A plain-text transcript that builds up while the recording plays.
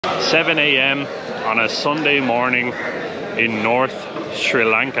7 a.m. on a Sunday morning in North Sri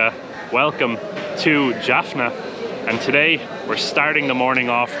Lanka. Welcome to Jaffna, and today we're starting the morning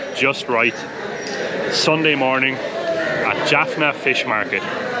off just right. Sunday morning at Jaffna Fish Market.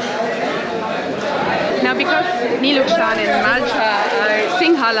 Now, because Nilukshan and Malcha are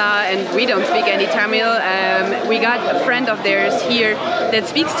Sinhala and we don't speak any Tamil, we got a friend of theirs here that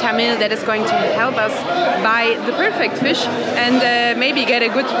speaks Tamil that is going to help us buy the perfect fish and maybe get a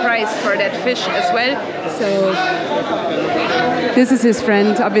good price for that fish as well. So this is his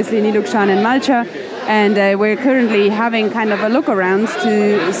friend, obviously Nilukshan and Malcha, and we're currently having kind of a look around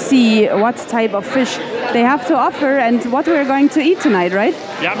to see what type of fish they have to offer and what we're going to eat tonight, right?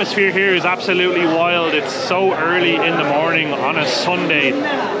 The atmosphere here is absolutely wild. It's so early in the morning on a Sunday.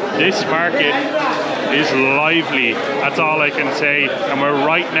 This market is lively, that's all I can say, and we're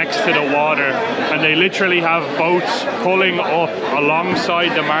right next to the water, and they literally have boats pulling up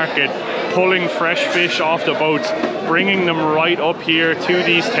alongside the market, pulling fresh fish off the boats, bringing them right up here to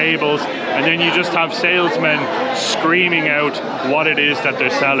these tables, and then you just have salesmen screaming out what it is that they're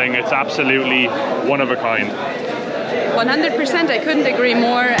selling. It's absolutely one of a kind. 100%, I couldn't agree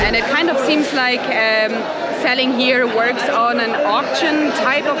more, and it kind of seems like selling here works on an auction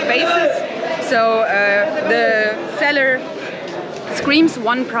type of basis. So the seller screams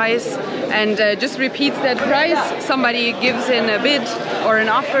one price and just repeats that price. Somebody gives in a bid or an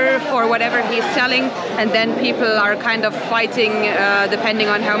offer for whatever he's selling, and then people are kind of fighting depending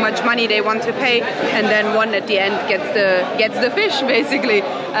on how much money they want to pay, and then one at the end gets the fish, basically.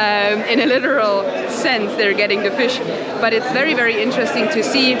 In a literal sense, they're getting the fish. But it's very, very interesting to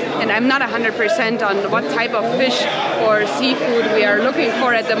see, and I'm not 100% on what type of fish or seafood we are looking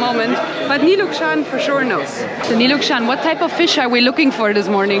for at the moment, but Nilukshan for sure knows. So Nilukshan, what type of fish are we looking for this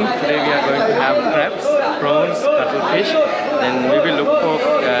morning? Today we are going to have crabs, prawns, cuttlefish. Then we will look for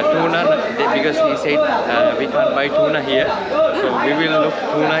tuna, because he said we can't buy tuna here. So we will look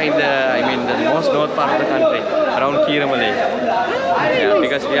tuna in the most north part of the country, around Kiramalay. Yeah,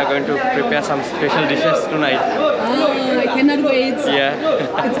 because we are going to prepare some special dishes tonight. Oh, I cannot wait.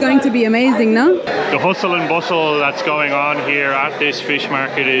 Yeah. It's going to be amazing, no? The hustle and bustle that's going on here at this fish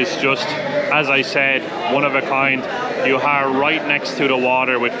market is just, as I said, one of a kind. You are right next to the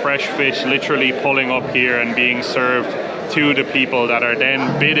water with fresh fish literally pulling up here and being served to the people that are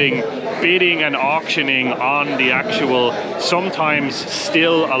then bidding and auctioning on the actual, sometimes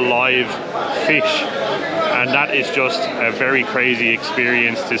still alive fish. And that is just a very crazy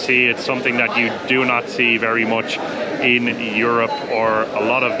experience to see. It's something that you do not see very much in Europe or a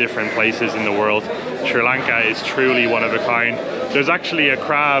lot of different places in the world. Sri Lanka is truly one of a kind. There's actually a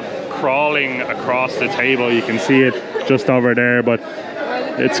crab crawling across the table. You can see it just over there, but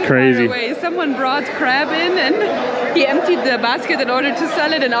it's crazy. Someone brought crab in and he emptied the basket in order to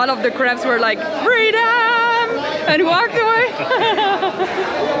sell it, and all of the crabs were like, freedom, and walked away.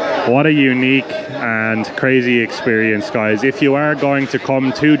 What a unique and crazy experience, guys. If you are going to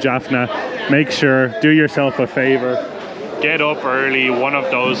come to Jaffna, make sure, do yourself a favor, get up early one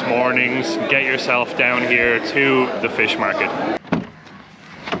of those mornings, get yourself down here to the fish market.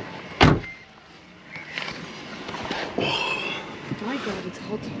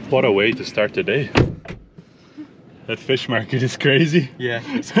 What a way to start the day. That fish market is crazy. Yeah,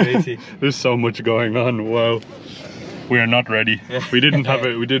 it's crazy. There's so much going on. Wow. We are not ready. Yeah. We didn't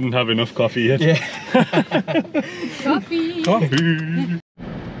have enough coffee yet. Yeah. Coffee. Coffee.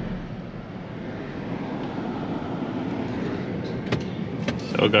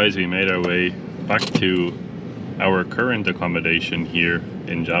 So guys, we made our way back to our current accommodation here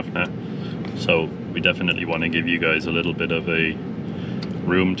in Jaffna. So we definitely want to give you guys a little bit of a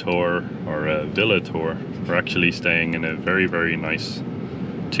room tour or a villa tour. We're actually staying in a very, very nice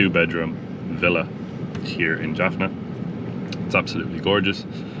 2-bedroom villa here in Jaffna. It's absolutely gorgeous,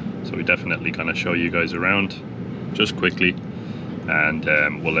 so we definitely kind of show you guys around just quickly, and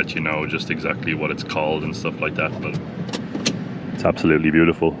we'll let you know just exactly what it's called and stuff like that. But it's absolutely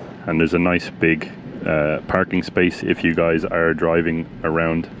beautiful, and there's a nice big parking space if you guys are driving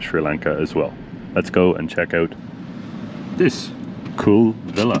around Sri Lanka as well. Let's go and check out this cool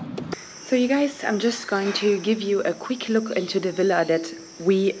villa. So you guys, I'm just going to give you a quick look into the villa that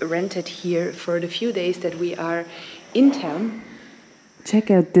we rented here for the few days that we are in town. Check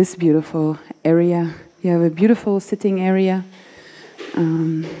out this beautiful area. You have a beautiful sitting area.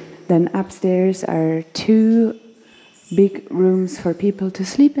 Then upstairs are 2 big rooms for people to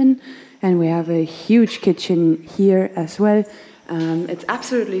sleep in, and we have a huge kitchen here as well. It's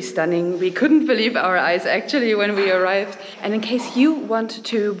absolutely stunning. We couldn't believe our eyes actually when we arrived. And in case you want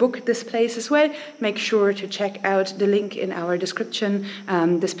to book this place as well, make sure to check out the link in our description.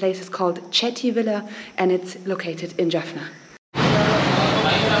 This place is called Chetty Villa and it's located in Jaffna.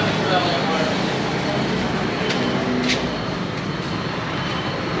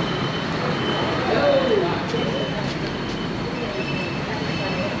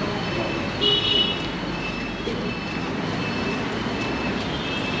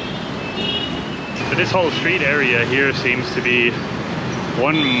 So this whole street area here seems to be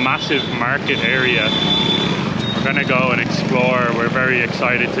one massive market area. We're gonna go and explore. We're very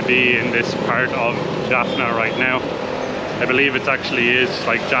excited to be in this part of Jaffna right now. I believe it actually is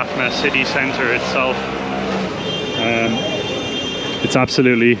like Jaffna city center itself. It's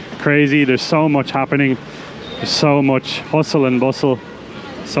absolutely crazy. There's so much happening. There's so much hustle and bustle.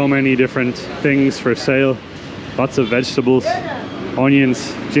 So many different things for sale. Lots of vegetables,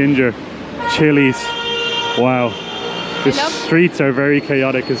 onions, ginger, chilies. Wow. The streets are very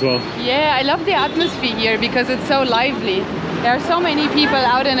chaotic as well. Yeah, I love the atmosphere here because it's so lively. There are so many people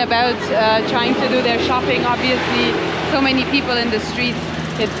out and about trying to do their shopping, obviously. So many people in the streets.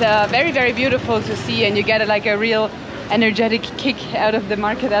 It's very, very beautiful to see, and you get like a real energetic kick out of the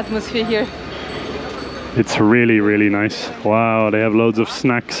market atmosphere here. It's really, really nice. Wow, they have loads of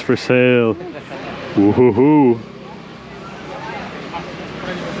snacks for sale. Woohoo!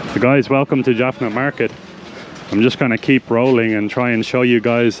 So guys, welcome to Jaffna Market. I'm just gonna keep rolling and try and show you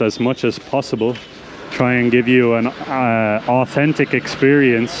guys as much as possible. Try and give you an authentic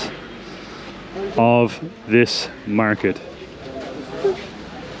experience of this market.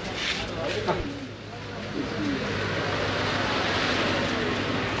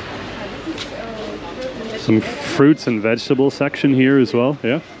 Some fruits and vegetable section here as well,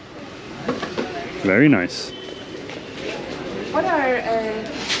 yeah. Very nice.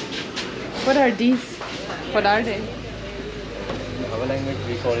 What are these? What are they? In our language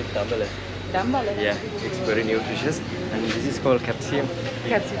we call it dambale. Dambale? Yeah, it's very nutritious. And this is called capsicum.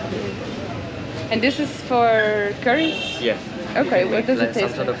 Capsicum. And this is for curries? Yeah. Okay, what does it taste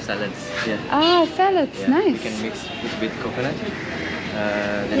like? Some sort of salads. Yeah. Ah, salads, Yeah. nice. You can mix it with coconut.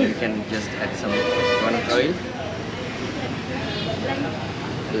 Then you can just add some coconut oil,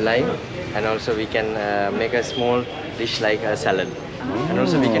 lime, and also we can make a small dish like a salad. And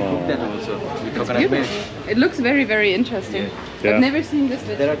also we can cook that also with coconut milk. It looks very, very interesting. Yeah. I've never seen this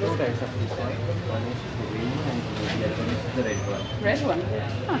before. There are two types of this one. One is green and the other one is the red one. Red one.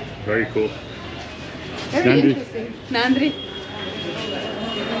 Huh. Very cool. Very Nandri. interesting. Nandri.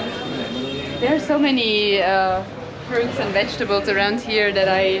 There are so many fruits and vegetables around here that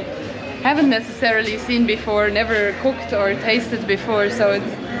I haven't necessarily seen before, never cooked or tasted before, so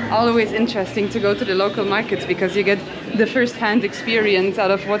it's always interesting to go to the local markets because you get the first-hand experience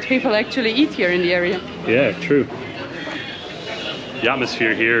out of what people actually eat here in the area. Yeah, true. The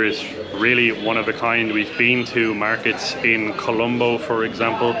atmosphere here is really one of a kind. We've been to markets in Colombo, for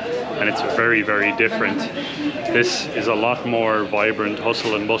example, and it's very, very different. This is a lot more vibrant,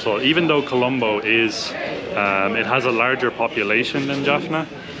 hustle and bustle. Even though Colombo is, it has a larger population than Jaffna,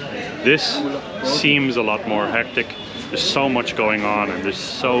 this seems a lot more hectic. There's so much going on and there's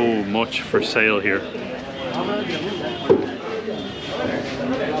so much for sale here.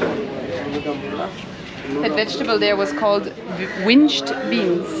 That vegetable there was called winged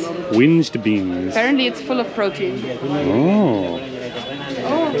beans. Winged beans. Apparently it's full of protein. Oh.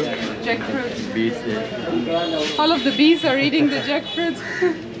 Oh, jackfruit. Beets there. All of the bees are eating the jackfruit.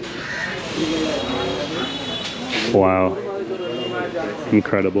 Wow.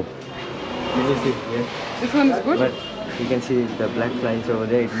 Incredible. This one is good. But you can see the black lines over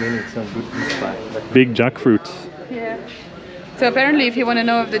there, it means it's not good this part. But Big jackfruit. Yeah. So apparently if you want to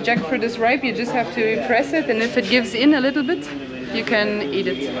know if the jackfruit is ripe, you just have to press it, and if it gives in a little bit, you can eat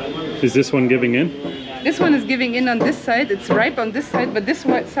it. Is this one giving in? This one is giving in on this side, it's ripe on this side, but this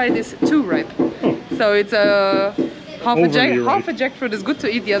side is too ripe. Oh. So it's half a ripe. jackfruit is good to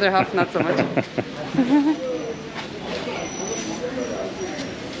eat, the other half not so much.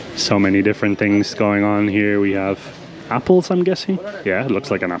 So many different things going on here. We have apples, I'm guessing. Yeah, it looks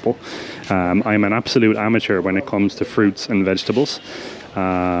like an apple. I'm an absolute amateur when it comes to fruits and vegetables.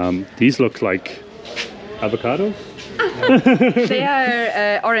 These look like avocados? They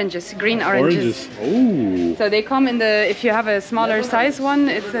are oranges, green oranges. Oh. So they come in the, if you have a smaller size one,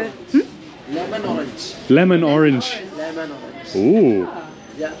 it's a... Lemon orange. Lemon orange. Lemon orange. Ooh.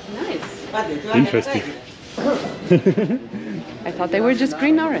 Yeah. Nice. Interesting. I thought they were just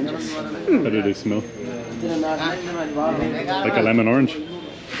green oranges. How do they smell? Like a lemon orange.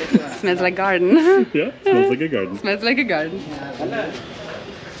 Smells like garden. Yeah, smells like a garden. Smells like a garden.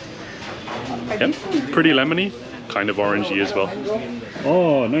 Yep, pretty lemony, kind of orangey as well.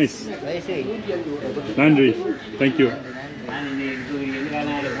 Oh, nice. Landry, thank you.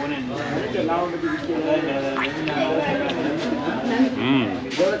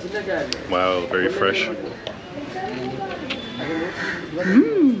 Wow, very fresh.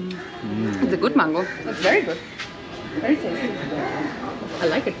 It's a good mango. It's very good. Very tasty. I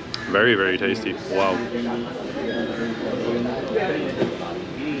like it. Very, very tasty. Wow.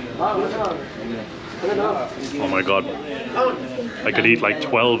 Oh my god. I could eat like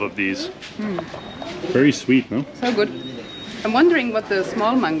 12 of these. Very sweet, no? So good. I'm wondering what the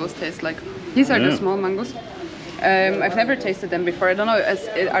small mangoes taste like. These are the small mangoes. I've never tasted them before. I don't know,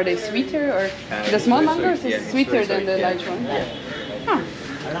 are they sweeter or... the small mangoes is sweeter than the large one? Huh.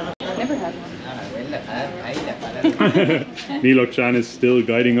 Never had. Nilukshan is still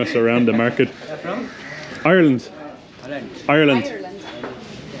guiding us around the market. Ireland. Ireland.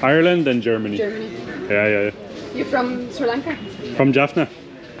 Ireland and Germany. Germany. Yeah. You're from Sri Lanka? From Jaffna.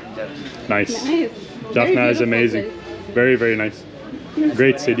 Nice. Nice. Jaffna is amazing. Very, very nice.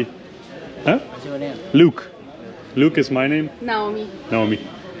 Great city. Huh? What's your name? Luke. Luke is my name. Naomi. Naomi.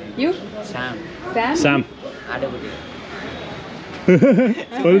 You? Sam. Sam? Sam. Adagudi.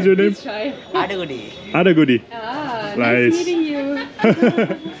 What is your name? He's shy. Adagudi. Adagudi. Ah, Nice. nice meeting you.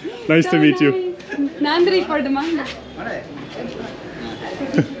 Nice to meet you. Nandri for the mango.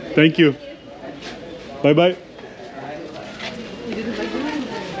 Thank you. Bye bye. You didn't like the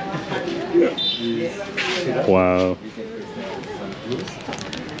Wow.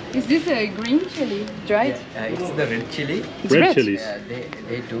 Is this a green chili? Dried? It's the red chili. It's Red chilies.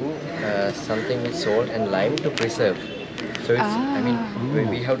 They do something with salt and lime to preserve. So it's, I mean,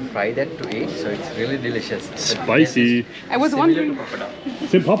 we have to fry that to eat, so it's really delicious. Spicy. I was wondering.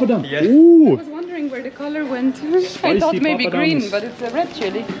 It's in papadum. Yeah. I Ooh. was wondering where the color went. I thought maybe papadums. green, but it's a red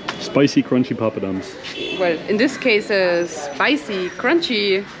chili. Spicy, crunchy papadums. Well, in this case, a spicy,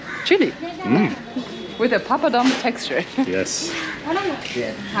 crunchy chili with a papadum texture. Yes.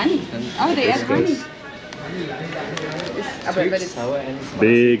 Honey. Oh, they add honey. Yes. But it's Sour and spicy.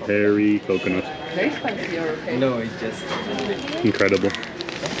 Big, hairy coconut. very spicy or okay? No, it's just Incredible.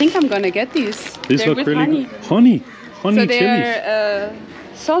 I think I'm gonna get these. These They're look with really honey. good. Honey. Honey So they chilies. are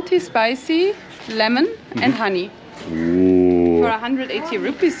salty, spicy, lemon, and honey. Ooh. For 180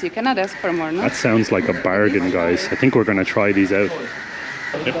 rupees, you cannot ask for more, no? That sounds like a bargain, guys. I think we're gonna try these out.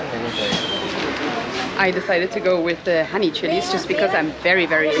 Yep. I decided to go with the honey chilies just because I'm very,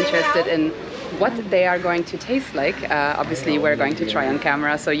 very interested in what they are going to taste like. Obviously, we're going to try on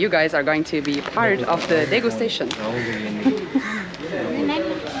camera, so you guys are going to be part of the degustation.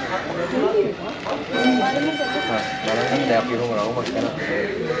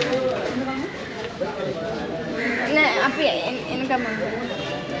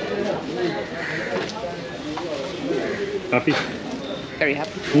 Happy? Very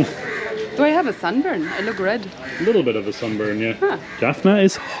happy. Do I have a sunburn? I look red. A little bit of a sunburn, yeah. Huh. Jaffna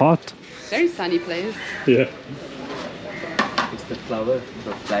is hot. Very sunny place. Yeah. It's the flower,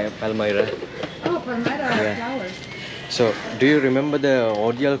 Palmyra. Oh, Palmyra flowers. So, do you remember the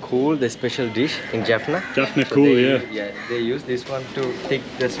Odial Cool, the special dish in Jaffna? Jaffna So cool, they, yeah. They use this one to thick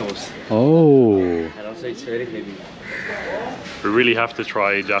the sauce. Oh. And also it's very heavy. We really have to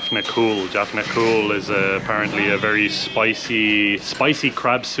try Jaffna cool. Jaffna cool is apparently a very spicy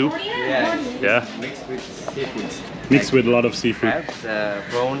crab soup. Yeah. Yeah. Mixed with seafoods. Mixed with a lot of seafood. Crabs,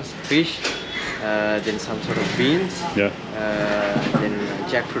 prawns, fish, then some sort of beans, Yeah. then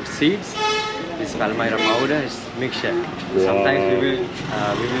jackfruit seeds. This Palmyra powder is mixture. Wow. Sometimes we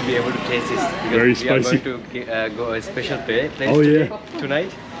will be able to taste this because Very we spicy. are going to go a special place Oh, today, yeah.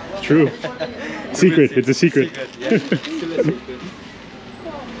 tonight. True. Secret. It's a secret. Yeah. Still a secret.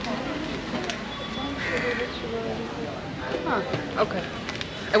 Huh, okay.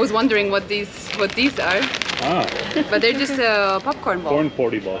 I was wondering what these are, Ah. but they're just a popcorn ball. Corn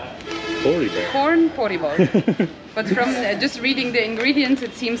potty ball. Potty ball. Corn potty ball. But from just reading the ingredients,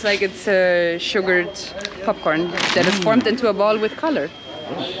 it seems like it's sugared popcorn that is formed into a ball with color. It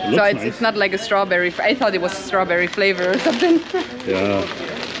So looks it's nice. not like a strawberry. I thought it was strawberry flavor or something. Yeah.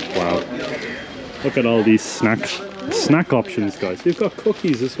 Wow. Look at all these snack options, guys. We've got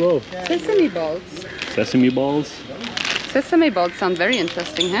cookies as well. Sesame balls. Sesame balls. Sesame balls sound very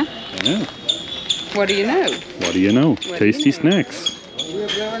interesting, huh? Yeah. What do you know? What do you know? do you Tasty know? snacks.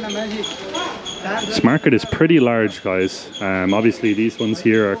 This market is pretty large, guys. Obviously these ones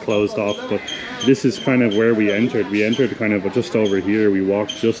here are closed off, but this is kind of where we entered. We entered kind of just over here. We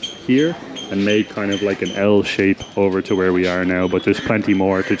walked just here and made kind of like an L shape over to where we are now, but there's plenty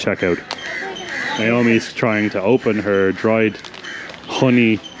more to check out. Naomi's trying to open her dried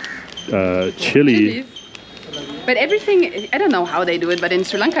honey chili. Chilies. But everything, I don't know how they do it, but in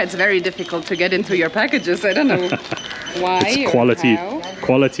Sri Lanka it's very difficult to get into your packages. I don't know why. It's or quality, how.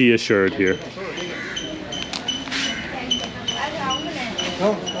 quality assured here.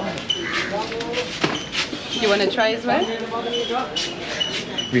 You want to try as well?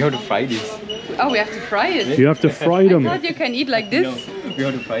 We have to fry this. Oh, we have to fry it. You have to fry I them. thought you can eat like this. We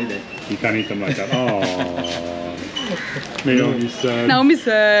have to fry that. You can't eat them like that. Oh, Naomi said. Naomi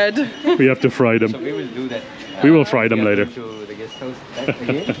said. We have to fry them. So we will do that. We will fry them later. To the guest house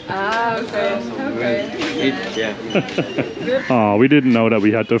again. Ah, okay. Okay. Eat, yeah. Oh, we didn't know that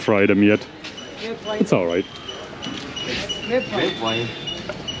we had to fry them yet. It's all right. Red wine.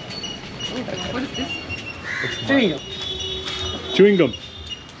 What is this? Chewing. Chewing gum.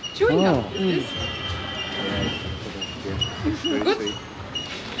 Chewing gum. Oh. Good.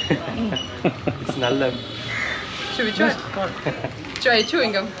 It's nalla. Should we try? Try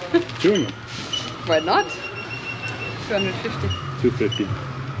chewing gum. Chewing gum. Why not? 250. 250.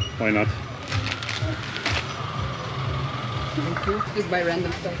 Why not? Just buy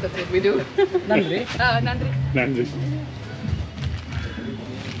random stuff. That's what we do. Nandri. Nandri. Nandri.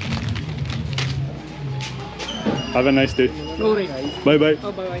 Have a nice day. Bye bye.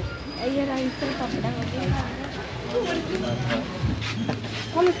 Oh, bye bye.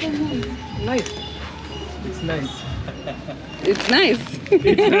 Nice. It's nice. It's nice.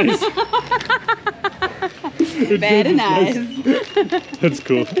 It's nice. Very nice. That's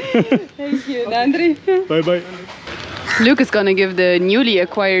cool. Thank you, Nandri. Bye bye. Luke is gonna give the newly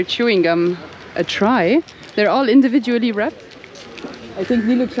acquired chewing gum a try. They're all individually wrapped. I think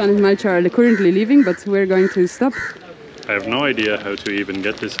Nilukshan and Malcha are currently leaving, but we're going to stop. I have no idea how to even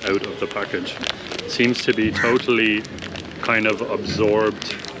get this out of the package. It seems to be totally kind of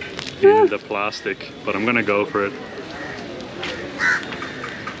absorbed in the plastic, but I'm gonna go for it.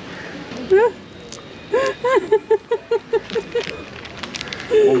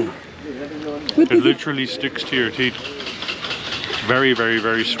 Oh. It literally sticks to your teeth. It's very, very,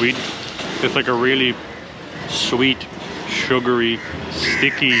 very sweet. It's like a really sweet, sugary,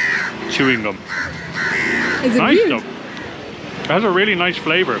 sticky chewing gum. Is it Nice weird? though. It has a really nice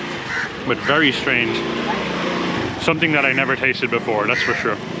flavor, but very strange. Something that I never tasted before, that's for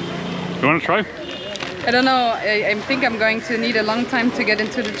sure. You want to try? I don't know. I think I'm going to need a long time to get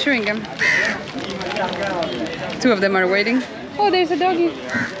into the chewing gum. Two of them are waiting. Oh, there's a doggy.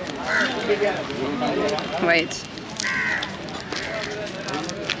 Wait.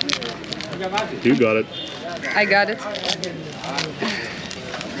 You got it. I got it.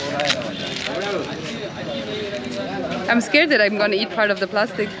 I'm scared that I'm going to eat part of the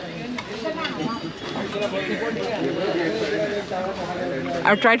plastic.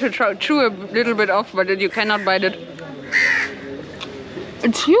 I tried to chew a little bit off, but you cannot bite it.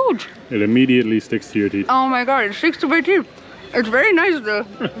 It's huge. It immediately sticks to your teeth. Oh my god, it sticks to my teeth. It's very nice though.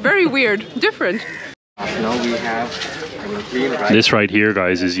 Very weird. Different. Now we have clean rice. This right here,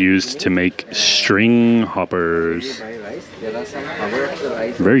 guys, is used to make string hoppers. There are some cover of the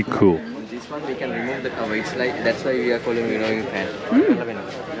rice. Very cool. This one we can remove the cover. It's like, that's why we are calling winnowing pan.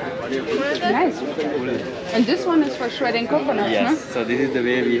 Nice. And this one is for shredding coconuts, Yes. So this is the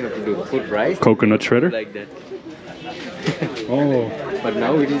way we have to do. Put rice. Coconut shredder? Like that. Oh. But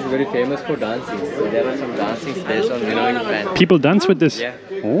now it is very famous for dancing. So there are some dancings based on winnowing pan. People dance with this? Yeah.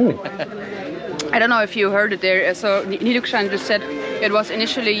 Oh. I don't know if you heard it there. So Nilukshan just said it was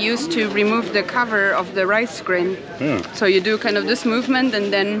initially used to remove the cover of the rice grain. Yeah. So you do kind of this movement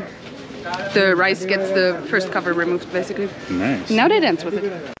and then the rice gets the first cover removed basically. Nice. Now they dance with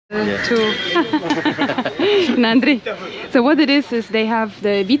it. To Nandri. So what it is they have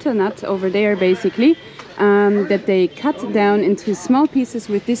the betel nut over there basically that they cut down into small pieces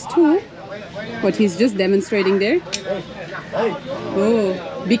with this tool. What he's just demonstrating there.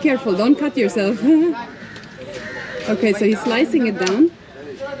 Oh, be careful, don't cut yourself. Okay, so he's slicing it down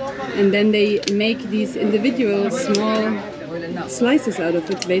and then they make these individual small slices out of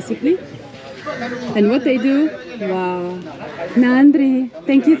it basically. And what they do, wow, Nandri,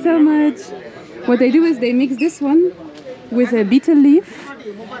 thank you so much. What they do is they mix this one with a betel leaf.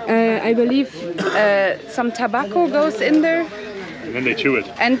 I believe some tobacco goes in there. And then they chew it.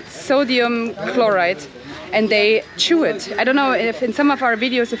 And sodium chloride. And they chew it. I don't know if in some of our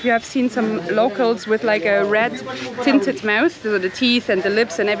videos, if you have seen some locals with like a red tinted mouth, so the teeth and the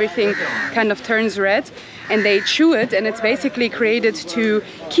lips and everything kind of turns red. And they chew it and it's basically created to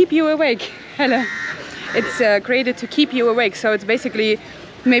keep you awake. Hello. It's created to keep you awake. So it's basically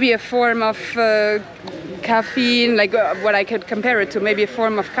maybe a form of caffeine, like what I could compare it to, maybe a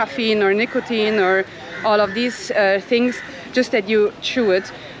form of caffeine or nicotine or all of these things, just that you chew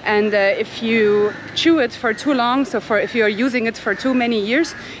it. And if you chew it for too long, so if you're using it for too many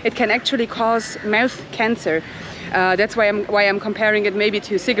years, it can actually cause mouth cancer. That's why I'm comparing it maybe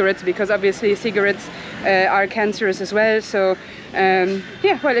to cigarettes, because obviously cigarettes are cancerous as well. So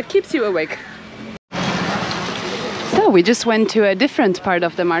yeah, well, it keeps you awake. So we just went to a different part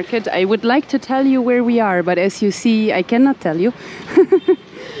of the market. I would like to tell you where we are, but as you see, I cannot tell you.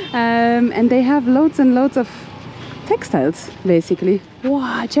 And they have loads and loads of textiles, basically.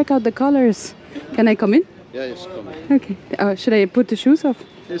 Wow, check out the colors. Can I come in? Yeah, yes, come on. Okay. Should I put the shoes off?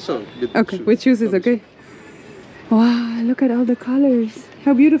 Yes, sir. Okay, with shoes is okay. Wow, look at all the colors.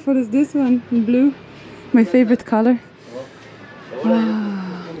 How beautiful is this one in blue? My favorite color.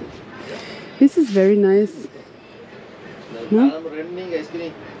 Wow. This is very nice. No?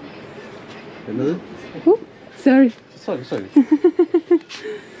 Oh, sorry. Sorry.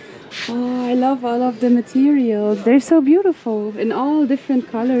 Oh, I love all of the materials. They're so beautiful in all different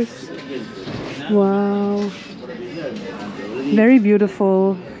colors. Wow. Very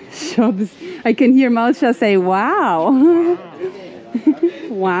beautiful shops. I can hear Malcha say, wow.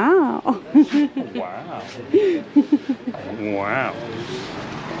 Wow. Wow. Wow.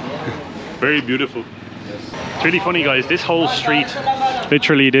 Very beautiful. It's really funny, guys. This whole street,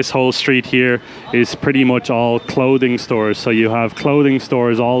 literally this whole street here, is pretty much all clothing stores. So you have clothing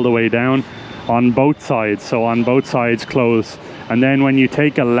stores all the way down on both sides. So on both sides, clothes. And then when you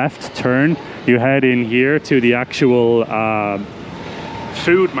take a left turn, you head in here to the actual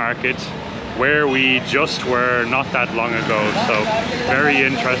food market, where we just were not that long ago. So very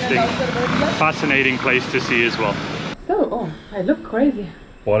interesting, fascinating place to see as well. So, I look crazy.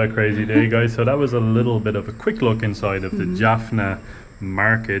 What a crazy day, guys. So that was a little bit of a quick look inside of the Jaffna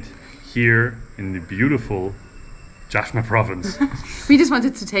market here in the beautiful Jaffna province. We just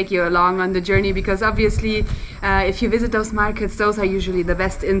wanted to take you along on the journey, because obviously if you visit those markets, those are usually the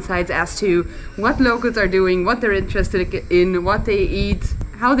best insights as to what locals are doing, what they're interested in, what they eat,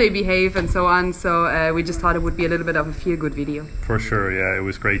 how they behave, and so on. So we just thought it would be a little bit of a feel-good video. For sure, yeah. It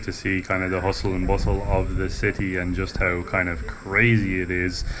was great to see kind of the hustle and bustle of the city and just how kind of crazy it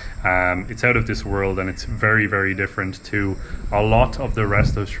is. It's out of this world, and it's very, very different to a lot of the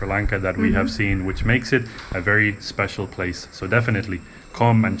rest of Sri Lanka that we have seen, which makes it a very special place. So definitely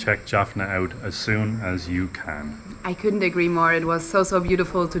come and check Jaffna out as soon as you can. I couldn't agree more. It was so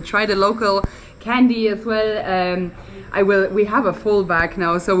beautiful to try the local candy as well. We have a full bag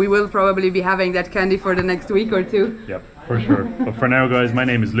now, so we will probably be having that candy for the next week or two. Yep, for sure. But for now, guys, my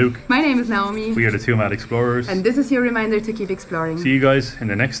name is Luke. My name is Naomi. We are the Two Mad Explorers. And this is your reminder to keep exploring. See you guys in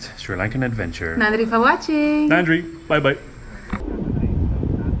the next Sri Lankan adventure. Nandri for watching. Nandri, bye-bye.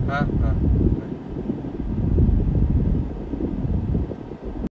 Huh?